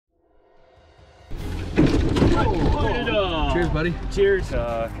Cheers, buddy. Cheers.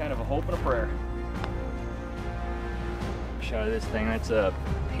 Kind of a hope and a prayer. Shot of this thing. That's a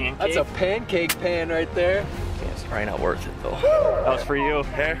pancake. That's a pancake pan right there. Yeah, it's probably not worth it though. That was for you.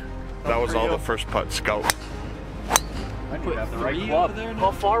 Hey, that was all the first putt scout. I didn't have the right club. How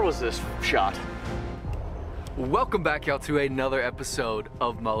far was this shot? Welcome back, y'all, to another episode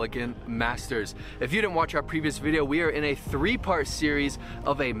of Mulligan Masters. If you didn't watch our previous video, we are in a 3-part series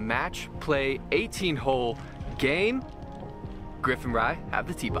of a match play 18-hole game. Griff and Ry have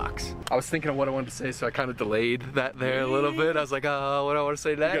the tee box. I was thinking of what I wanted to say, so I kind of delayed that there a little bit. I was like, oh, what do I want to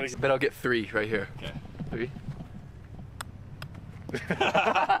say next? But I'll get 3 right here. Okay. 3.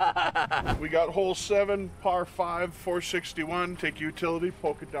 We got hole 7, par 5, 461. Take utility,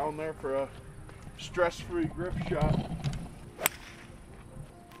 poke it down there for a stress-free grip shot.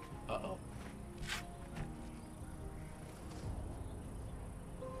 Uh-oh.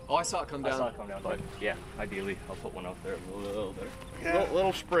 Oh, I saw it come down. I saw it come down, but yeah, ideally I'll put one out there a little better. Yeah,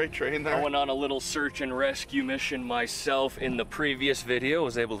 little spray train there. I went on a little search and rescue mission myself in the previous video.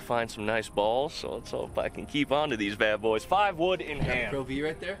 Was able to find some nice balls, so let's hope I can keep on to these bad boys. 5 wood in hand. Pro V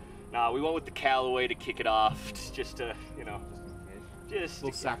right there? Nah, we went with the Callaway to kick it off, just to, you know, just a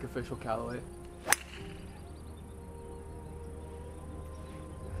little sacrificial Callaway.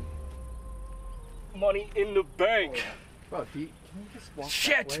 Money in the bank. Bro, Pete, can you just walk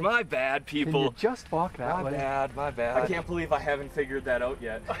Shit, that way? my bad, people. Can you just walk that way? My bad. I can't believe I haven't figured that out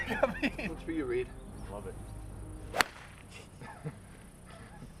yet. What's for you, Reed? Love it.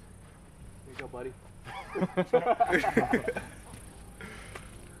 Here you go, buddy.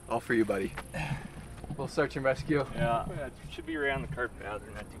 All for you, buddy. We'll search and rescue. Yeah, it should be right on the cart path.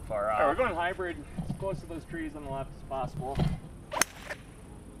 They're not too far out. Right, we're going hybrid, as close to those trees on the left as possible.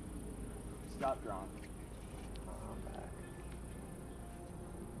 Stop drawing.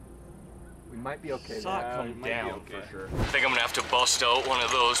 We might be okay. Saw it come down for sure. I think I'm gonna have to bust out one of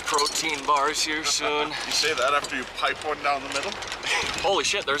those protein bars here soon. You say that after you pipe one down the middle? Holy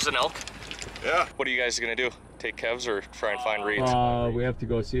shit, there's an elk. Yeah. What are you guys gonna do? Take Kev's or try and find Reed's? We have to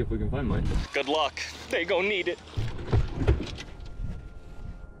go see if we can find mine. Good luck. They gon' need it.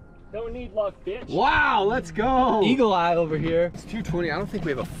 Don't need luck, bitch. Wow, let's go. Eagle eye over here. It's 220. I don't think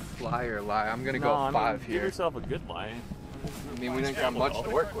we have a flyer lie. I'm gonna go 5 here. Give yourself a good lie. I mean, we didn't got much to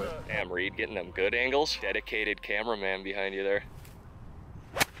work with. Damn, Reed, getting them good angles. Dedicated cameraman behind you there.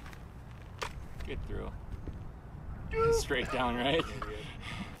 Get through. Straight down, right?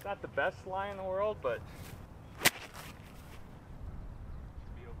 It's not the best lie in the world, but Be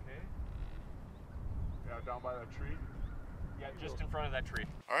okay? Yeah, down by that tree. yeah, just in front of that tree.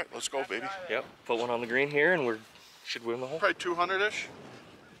 All right, let's go, baby. Yep, put one on the green here, and we should win the hole. Probably 200-ish.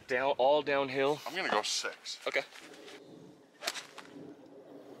 Down, all downhill. I'm gonna go 6. Okay.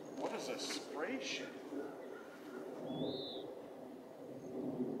 What is this spray shit?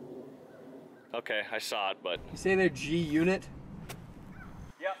 Okay, I saw it, but You say they're G unit?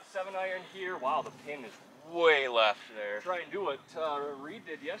 yep, 7-iron here. Wow, the pin is way left there. Try and do what Reed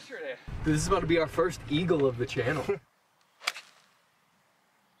did yesterday. This is about to be our first eagle of the channel. Okay,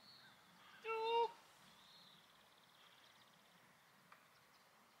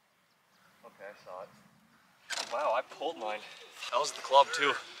 I saw it. Wow, I pulled mine. That was the club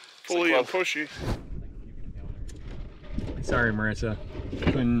too. Fully and pushy. Sorry, Marissa.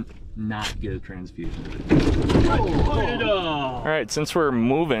 Couldn't not get a transfusion. All right, since we're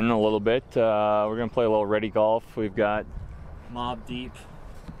moving a little bit, we're gonna play a little ready golf. We've got Mobb Deep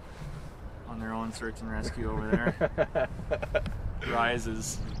on their own search and rescue over there. Rise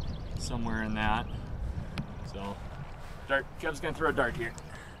is somewhere in that. So, dart. Kev's gonna throw a dart here.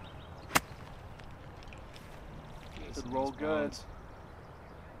 Could roll good.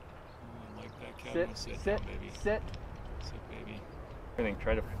 Like that, Kev. Sit, We'll sit, down, baby. sit. Sit, baby. I think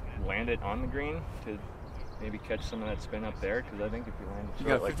try to land it on the green to maybe catch some of that spin up there, because I think if you land it You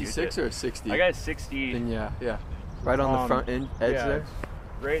short got like 56 you or a 60? did, I got a 60. Then yeah. Right on the front edge yeah, there?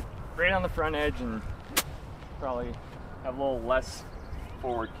 Right on the front edge, and probably have a little less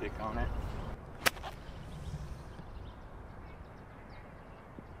forward kick on it.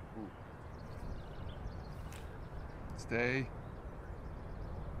 Stay.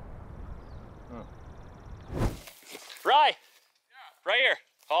 Ry! Yeah. Right here.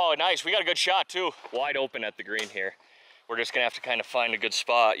 Oh, nice. We got a good shot too. Wide open at the green here. We're just gonna have to kind of find a good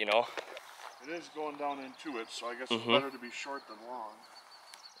spot, you know? It is going down into it, so I guess it's better to be short than long.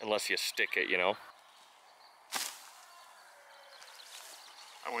 Unless you stick it, you know?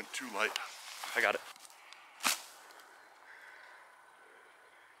 I went too light. I got it.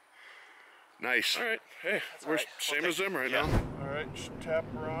 Nice. All right. Hey, we're same as them right now. All right, just tap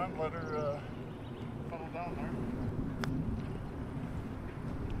her on, let her funnel down there.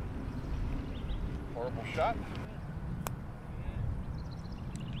 Horrible shot.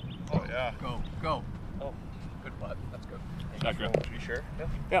 Oh yeah. Go, go. Oh, Good putt. That's good. Not good. you sure?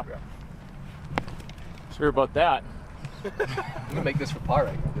 Yeah. Sure about that. I'm gonna make this for par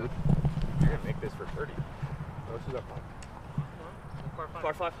right now, dude. You're gonna make this for 30. This is a fun.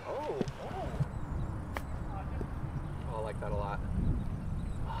 Par 5. Oh. Oh, I like that a lot.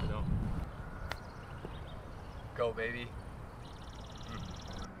 Go, baby.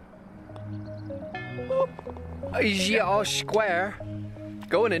 Yeah, all square.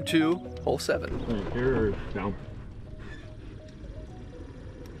 Going into hole 7. Here or down?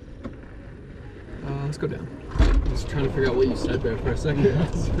 Let's go down. I was trying to figure out what you said there for a second.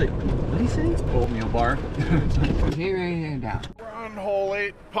 It's like, what do you say? Oatmeal bar. Here and down. We're on hole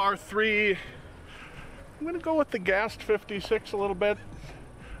 8, par 3. I'm gonna go with the gassed 56 a little bit.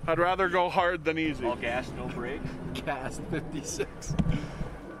 I'd rather go hard than easy. All gas, no brakes. Cast 56.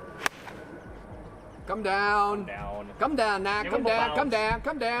 Come down. Down. Come down now. Give Come him a down. Come bounce. down.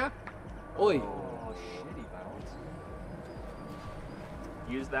 Come down. Oi. Oh, shitty bounce.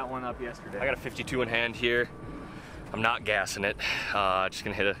 Used that one up yesterday. I got a 52 in hand here. I'm not gassing it. Just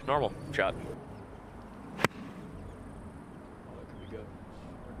gonna hit a normal shot.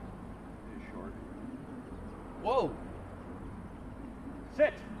 Whoa.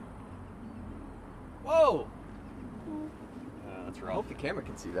 Sit. Whoa. That's I rough. hope the camera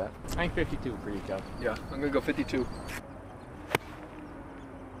can see that. I think 52 for you, Kev. Yeah, I'm gonna go 52.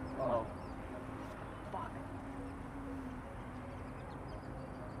 Oh.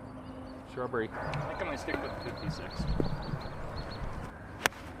 Shrubbery. I think I'm gonna stick with 56.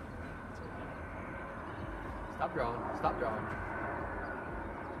 Stop drawing. Stop drawing.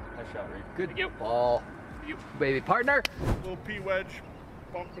 Nice shot, Reed. Good Thank you. ball. Baby partner. Little P wedge,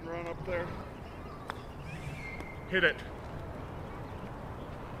 bump and run up there. Hit it.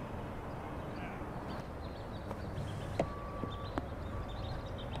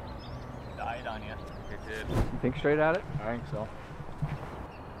 Died on you. It did. You think straight at it? I think so.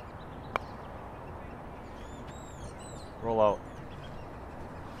 Roll out.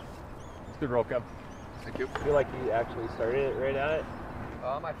 Good roll, Kev. Thank you. I feel like you actually started it right at it.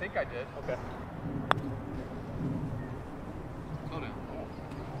 I think I did. Okay. Slow down.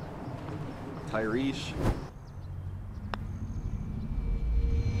 Tyrese.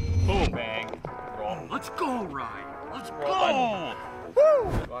 Boom. Bang. Roll. Let's go, Ry. Let's Roll.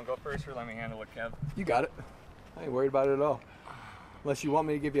 You want to go first or let me handle it, Kev? You got it. I ain't worried about it at all. Unless you want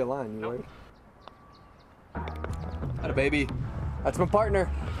me to give you a line, you Nope. worried? Atta baby. That's my partner.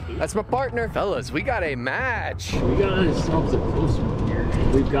 That's my partner. Fellas, we got a match. We got ourselves a close one here.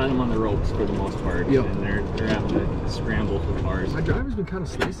 We've got them on the ropes for the most part, Yep. and they're having to scramble for bars. My driver's been kind of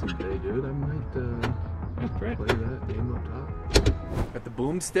slicing today, dude. I might That's right. play that game up top. Got the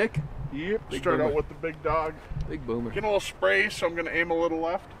boomstick. Yep. Big Start boomer. out with the big dog. Big boomer. Getting a little spray, so I'm gonna aim a little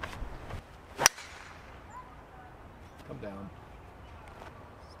left. Come down.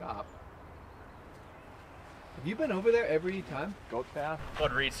 Stop. Have you been over there every time? Goat path.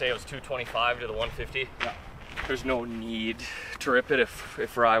 What'd Reed say? It was 225 to the 150? Yeah. There's no need to rip it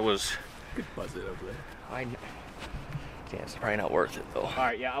if Ry was... Could buzz it over there. Yeah, it's probably not worth it though. All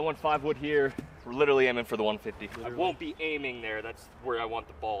right, yeah, I want 5 wood Here, we're literally aiming for the 150. I Literally. won't be aiming there. That's where I want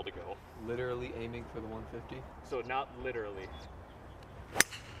the ball to go. Literally aiming for the 150. So not literally.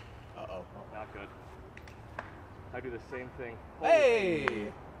 Uh-oh. Not good. I do the same thing.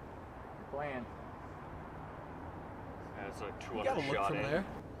 Hey! plan. Yeah, it's a You 200 gotta look shot from in. there.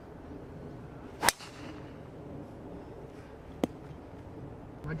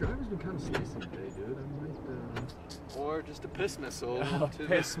 My driver's been kind of slicing today, dude. I might, or just a piss missile into,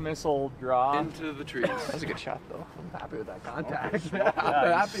 Piss missile draw. into the trees. That was a good shot, though. I'm happy with that contact. Yeah, I'm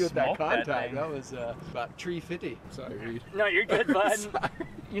you happy with that smoked that contact. thing. That was about tree 50. Sorry, Reed. No, you're good, bud. Sorry.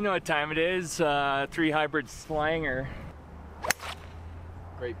 You know what time it is. 3 hybrid slanger.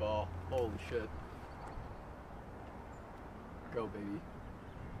 Great ball. Holy shit. Go, baby.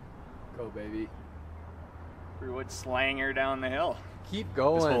 Go, baby. 3-wood slanger down the hill. Keep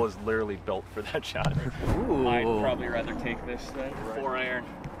going. This hole is literally built for that shot. Ooh. I'd probably rather take this than 4-iron.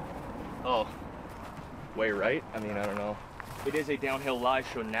 Oh, way right? I mean, I don't know. It is a downhill lie,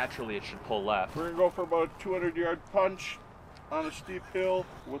 so naturally it should pull left. We're gonna go for about a 200-yard punch on a steep hill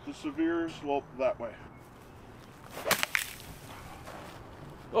with a severe slope that way.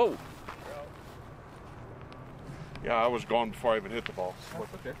 Oh! Yeah, I was gone before I even hit the ball.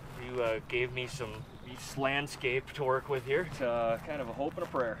 Okay. You gave me some landscape to work with here. It's kind of a hope and a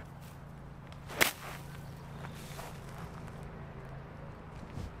prayer.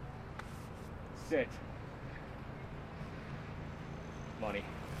 Sit. Money.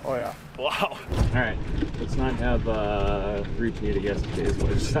 Oh yeah. Wow. Alright, let's not have repeat of yesterday's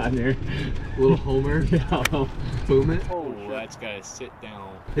wedge on there. A little homer. Yeah. Boom it. Oh, that's gotta sit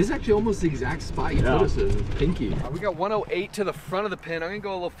down. This is actually almost the exact spot you told us it was. Pinky. We got 108 to the front of the pin. I'm gonna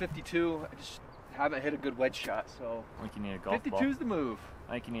go a little 52. I just haven't hit a good wedge shot, so I think you need a golf ball. 52's the move.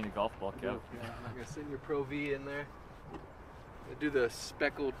 I think you need a golf ball, Kev. Yeah, I'm gonna send your Pro V in there. Gonna do the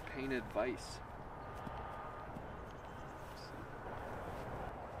speckled painted vice.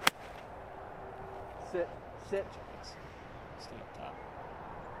 Sit, sit. Stay up top.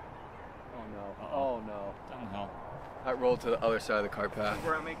 Oh no. Uh-oh. Oh no. Down the hill. I rolled to the other side of the cart path.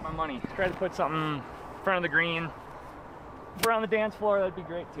 Where I make my money. Try to put something in front of the green. If we're on the dance floor, that'd be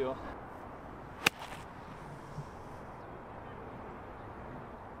great too.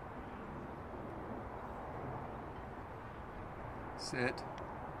 Sit.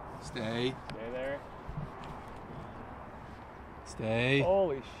 Stay. Stay there. Stay.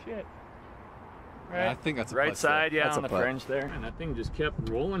 Holy shit. Right. Yeah, I think that's a right putt side, there. yeah, That's on a the putt. fringe there. And that thing just kept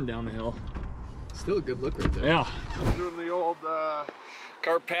rolling down the hill. Still a good look right there. Yeah. Doing the old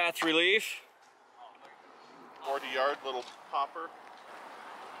Cart path relief. 40-yard little hopper.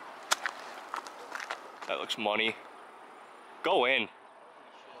 That looks money. Go in.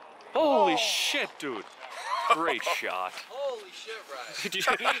 Holy shit, dude. Great shot. Holy shit, right. Did you,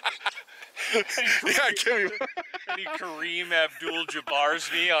 Yeah, give me. any Kareem Abdul-Jabbar's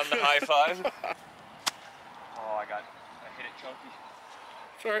me on the high five? Oh, I hit it chunky.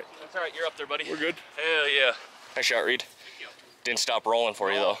 It's all right. That's all right, you're up there, buddy. We're good. Hell yeah. Nice shot, Reed. Didn't stop rolling for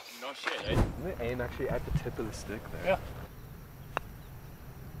you, though. No shit, eh? I'm gonna aim actually at the tip of the stick there. Yeah.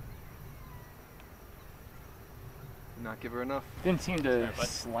 Not give her enough. Didn't seem to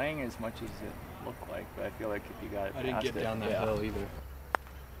slang as much as it looked like, but I feel like if you got it I didn't past get it, down that yeah. hill either.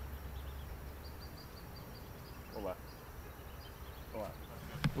 Go left. Go left.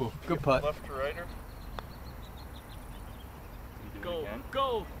 Ooh, good putt. Left to righter. You do it again.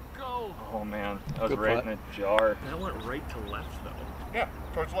 Go! Go! Oh man, that was Good right putt. in the jar. That went right to left though. Yeah,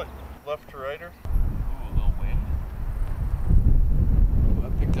 towards left. Left to righter. Ooh, a little wind. Ooh, I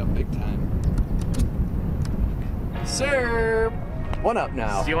picked up big time. Sir! One up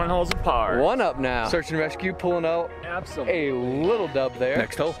now. Stealing holes apart. One up now. Search and rescue pulling out Absolutely. a little dub there.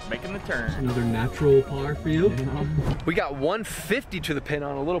 Next hole. Making the turn. Another natural par for you. We got 150 to the pin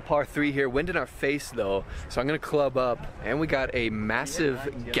on a little par 3 here. Wind in our face though, so I'm gonna club up. And we got a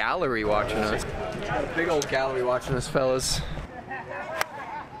massive gallery watching us. Got a big old gallery watching us, fellas.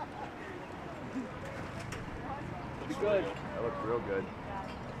 Good. That looked real good.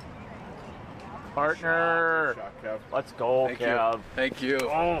 Partner. Shot, Kev. Let's go, Thank Kev. you. Thank you.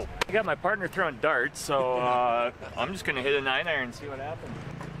 Oh, I got my partner throwing darts, so I'm just gonna hit a 9-iron and see what happens.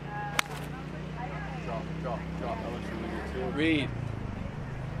 Drop. That looks really good too. Reed.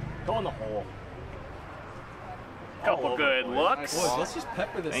 Go in the hole. Couple good looks. Boys, let's just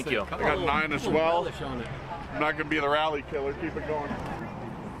pepper this Thank thing. you. Come I got on. 9 as Put a well. relish on it. I'm not gonna be the rally killer. Keep it going.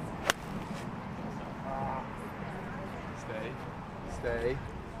 Stay.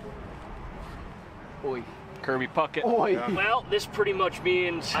 Oi. Kirby Puckett. Oi. Yeah. Well, this pretty much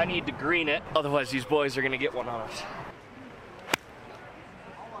means I need to green it. Otherwise, these boys are going to get one on us.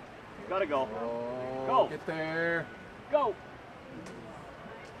 Gotta go. Oh, Go. Get there. Go.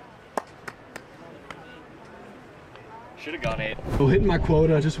 Should have gone 8. Oh, hitting my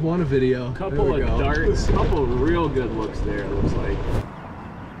quota. I just won a video. Couple of darts. Couple of real good looks there, it looks like.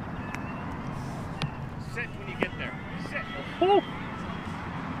 Sit when you get there. Sit. Woo.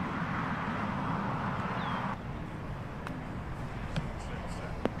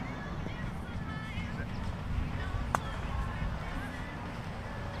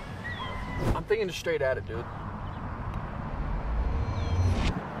 I'm thinking just straight at it, dude.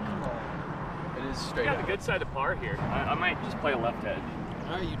 It is straight Got at the good side of par here. I might just play left edge.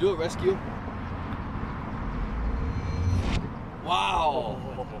 All right, you do it, rescue.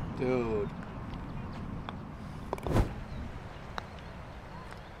 Wow. Dude.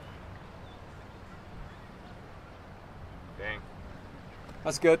 Dang.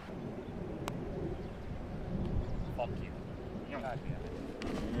 That's good. Fuck you.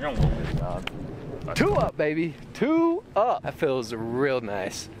 You don't want this job. 2 up, baby. 2 up. That feels real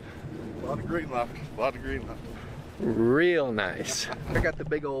nice. A lot of green left. A lot of green left. Real nice. I got the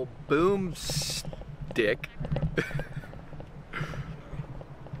big old boom stick.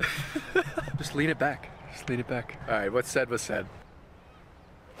 Just lean it back. Just lean it back. All right, what's said was said.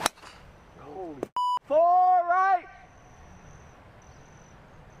 Holy 4 right.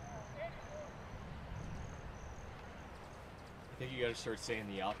 I think you gotta start saying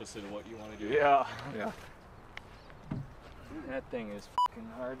the opposite of what you want to do. Yeah. Yeah. That thing is fucking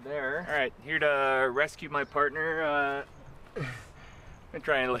hard there. All right, here to rescue my partner. I'm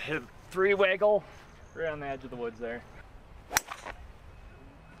trying to hit a 3-waggle right on the edge of the woods there.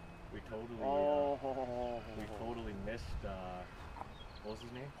 We totally missed, what was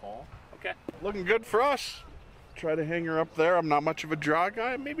his name? Paul? Okay. Looking good for us. Try to hang her up there. I'm not much of a draw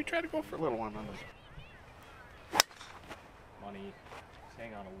guy. Maybe try to go for a little one on this. Money. Just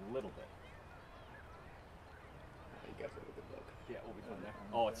hang on a little bit. You guys have a good look. Yeah, what we doing there?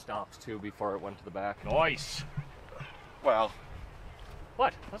 Oh, it stops too before it went to the back. Nice! Well,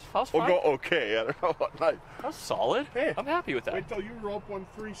 What? That's we'll fine. go okay. I don't know what night. That's solid. Hey, I'm happy with that. Wait till you rope one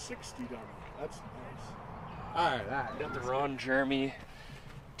 360 down. That's nice. Alright, Got the Ron Jeremy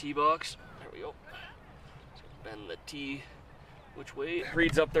tee box. There we go. Bend the tee which way?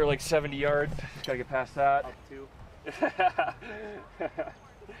 Reed's up there like 70 yards. Gotta get past that. Up 2.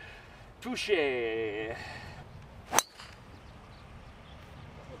 Touche!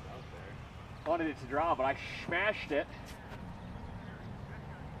 Wanted it to draw, but I smashed it.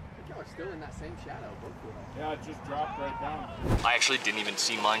 Y'all are still in that same shadow, both of them. Yeah, it just dropped right down. I actually didn't even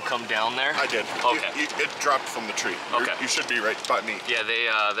see mine come down there. I did. Okay. It dropped from the tree. Okay. You should be right by me. Yeah,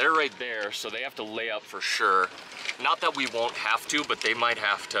 they're right there, so they have to lay up for sure. Not that we won't have to, but they might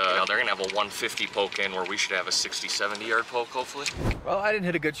have to. You know, they're gonna have a 150 poke in where we should have a 60, 70 yard poke, hopefully. Well, I didn't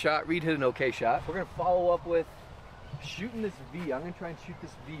hit a good shot. Reed hit an okay shot. We're gonna follow up with shooting this V. I'm gonna try and shoot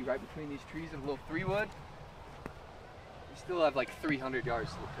this V right between these trees and a little 3-wood. We still have like 300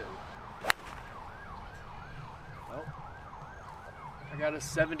 yards to the pin. Well, I got us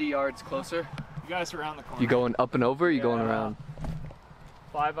 70 yards closer. You guys around the corner. You going up and over, or you going around?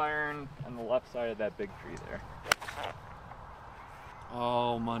 5-iron on the left side of that big tree there.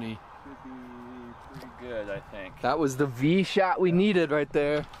 Oh, money. Should be pretty good, I think. That was the V shot we needed right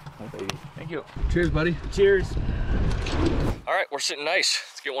there. Oh, baby. Thank you. Cheers, buddy. Cheers. All right, we're sitting nice.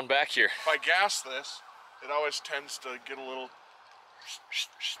 Let's get one back here. If I gas this, it always tends to get a little.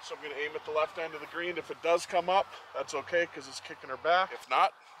 So I'm going to aim at the left end of the green. If it does come up, that's okay because it's kicking her back. If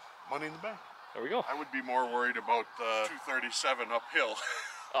not, money in the bank. There we go. I would be more worried about the 237 uphill.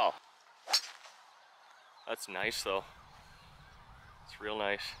 Oh. That's nice, though. It's real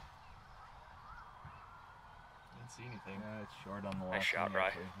nice. Didn't see anything. Yeah, it's short on the left. Nice shot,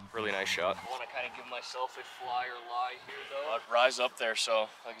 Ry. Really nice shot. I want to kind of give myself a fly or lie here, though. Ry's up there, so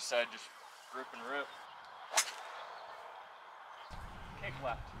like I said, just rip and rip. Kick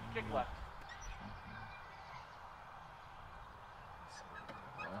left. Kick left.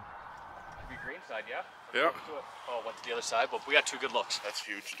 Could be green side, yeah? Yeah. Oh, went to the other side, but we got 2 good looks. That's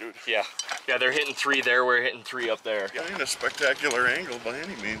huge, dude. Yeah. Yeah, they're hitting 3 there, we're hitting 3 up there. It ain't a spectacular angle by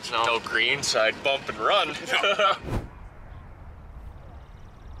any means. No green side bump and run.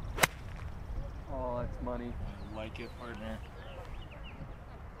 Oh, that's money. I like it, partner.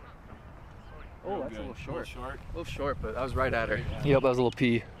 Oh, that's a little short. Short. A little short, but I was right at her. Yep, that was a little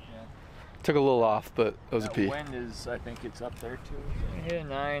P. Took a little off, but it was a P. Wind is, I think it's up there too. Hit a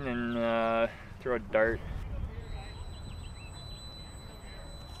 9 and throw a dart.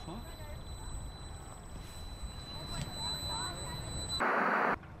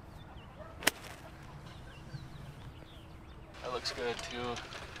 That looks good too.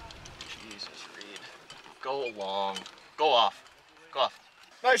 Jesus, Reed. Go long. Go off. Go off.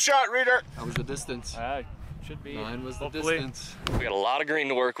 Nice shot, Reader. That was the distance. Should be. 9 was the hopefully. distance. We got a lot of green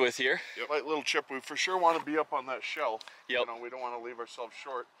to work with here. Yep. Light little chip. We for sure want to be up on that shell. Yep. You know, we don't want to leave ourselves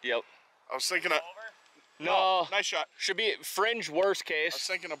short. Yep. I was thinking of. No. Nice shot. Should be fringe worst I was case.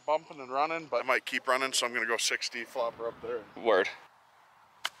 thinking of bumping and running, but I might keep running, so I'm going to go 60, flop her up there. Word.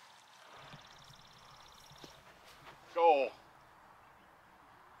 Go.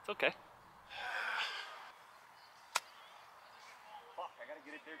 It's okay. Fuck, I gotta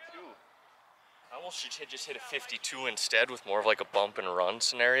get it there too. I almost should just hit a 52 instead with more of like a bump and run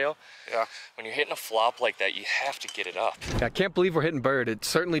scenario. Yeah. When you're hitting a flop like that, you have to get it up. I can't believe we're hitting bird. It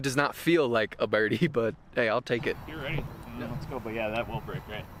certainly does not feel like a birdie, but hey, I'll take it. You're ready. Let's go, but yeah, that will break,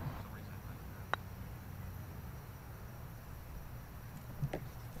 right?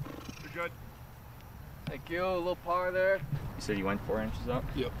 You're good. Thank you. A little par there. You said you went 4 inches up?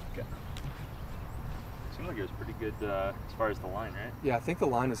 Yep. Okay. Seemed like it was pretty good as far as the line, right? Yeah, I think the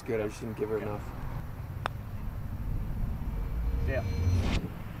line is good. I just didn't give her enough. Yeah.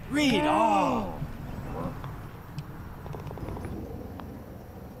 Reed! Oh!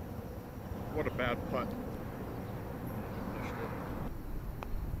 What a bad putt.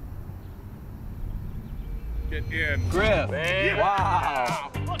 Get in. Griff! Man.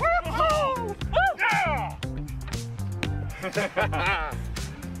 Wow! Yeah!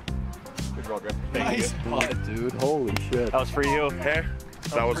 Good throw, Griff. Nice putt, dude. Holy shit. That was for you. Hey,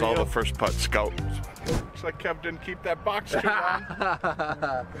 that was for all you. the first putt scout. Looks like Kev didn't keep that box too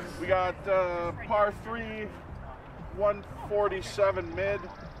long. We got par 3, 147 mid.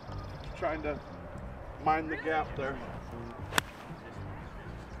 Trying to mind the gap there.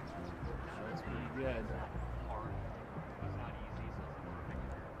 That's pretty good.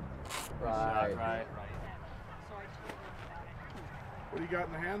 Right. Right. What do you got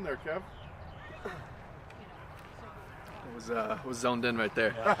in the hand there, Kev? Was zoned in right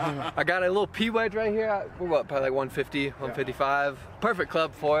there. I got a little P wedge right here. We're what, probably like 150, 155. Perfect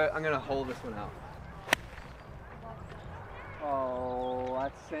club for it. I'm gonna hold this one out. Oh,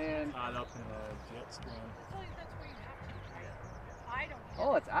 that's sand. Caught up in a jet stream.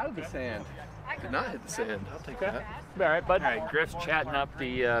 Oh, it's out of the sand. Did not hit the sand. I'll take that. All right, bud. All right, Griff's chatting up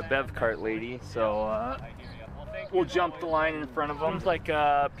the bev cart lady, so we'll jump the line in front of him. It's like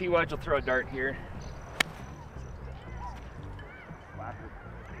P wedge will throw a dart here.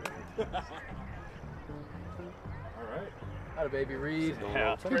 All right. Out of baby Reed.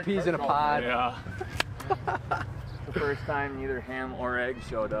 Yeah. 2 peas in a pod. Yeah. The first time neither ham or egg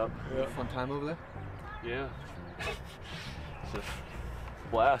showed up. Fun time over there. Yeah. It's a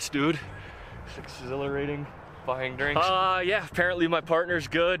blast, dude. It's exhilarating. Buying drinks. Yeah, apparently my partner's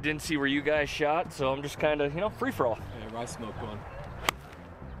good. Didn't see where you guys shot, so I'm just kind of, free for all. Yeah, Rye smoked one.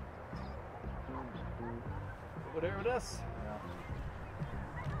 Whatever it is.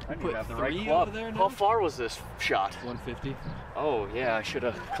 I need Put to have the 3 right club. over there now? How far was this shot? 150. Oh, yeah, I should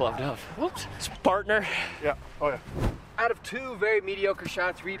have clubbed up. Whoops. It's partner. Yeah. Oh yeah. Out of 2 very mediocre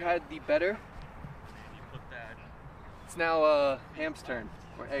shots, Reed had the better. It's now Ham's turn,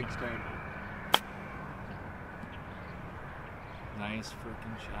 or Egg's turn. Nice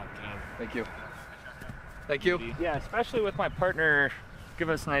freaking shot, Kev. Thank you. Thank you. Yeah, especially with my partner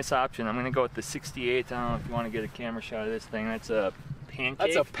giving us a nice option. I'm gonna go with the 68. I don't know if you want to get a camera shot of this thing. That's a pancake.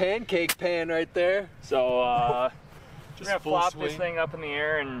 That's a pancake pan right there. So we're Just gonna full flop swing. this thing up in the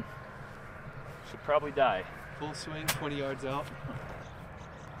air and should probably die. Full swing, 20 yards out.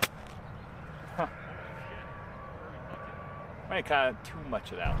 Might kind of too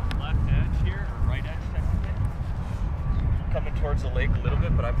much of that. Left edge here, or right edge technically. Coming towards the lake a little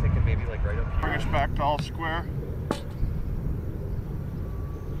bit, but I'm thinking maybe like right up Bring here. us back to all square.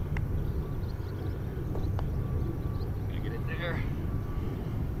 Gonna get it there.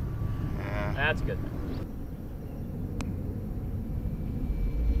 Yeah. That's good.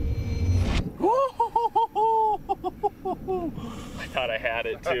 I thought I had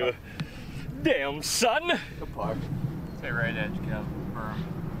it too. Damn, son. Good par. Stay right edge, Kev. Firm.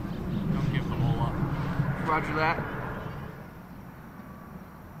 Don't give the hole up. Roger that.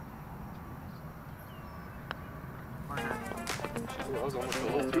 That was almost a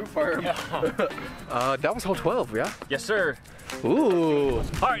hole too firm. That was hole 12, yeah? Yes, sir. Ooh.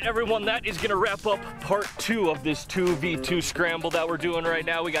 All right, everyone, that is gonna wrap up part 2 of this 2v2 scramble that we're doing right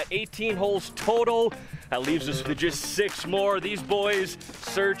now. We got 18 holes total. That leaves us with just 6 more. These boys,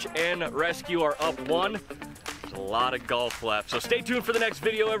 search and rescue, are up 1. There's a lot of golf left. So stay tuned for the next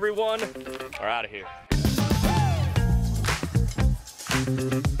video, everyone. We're out of here.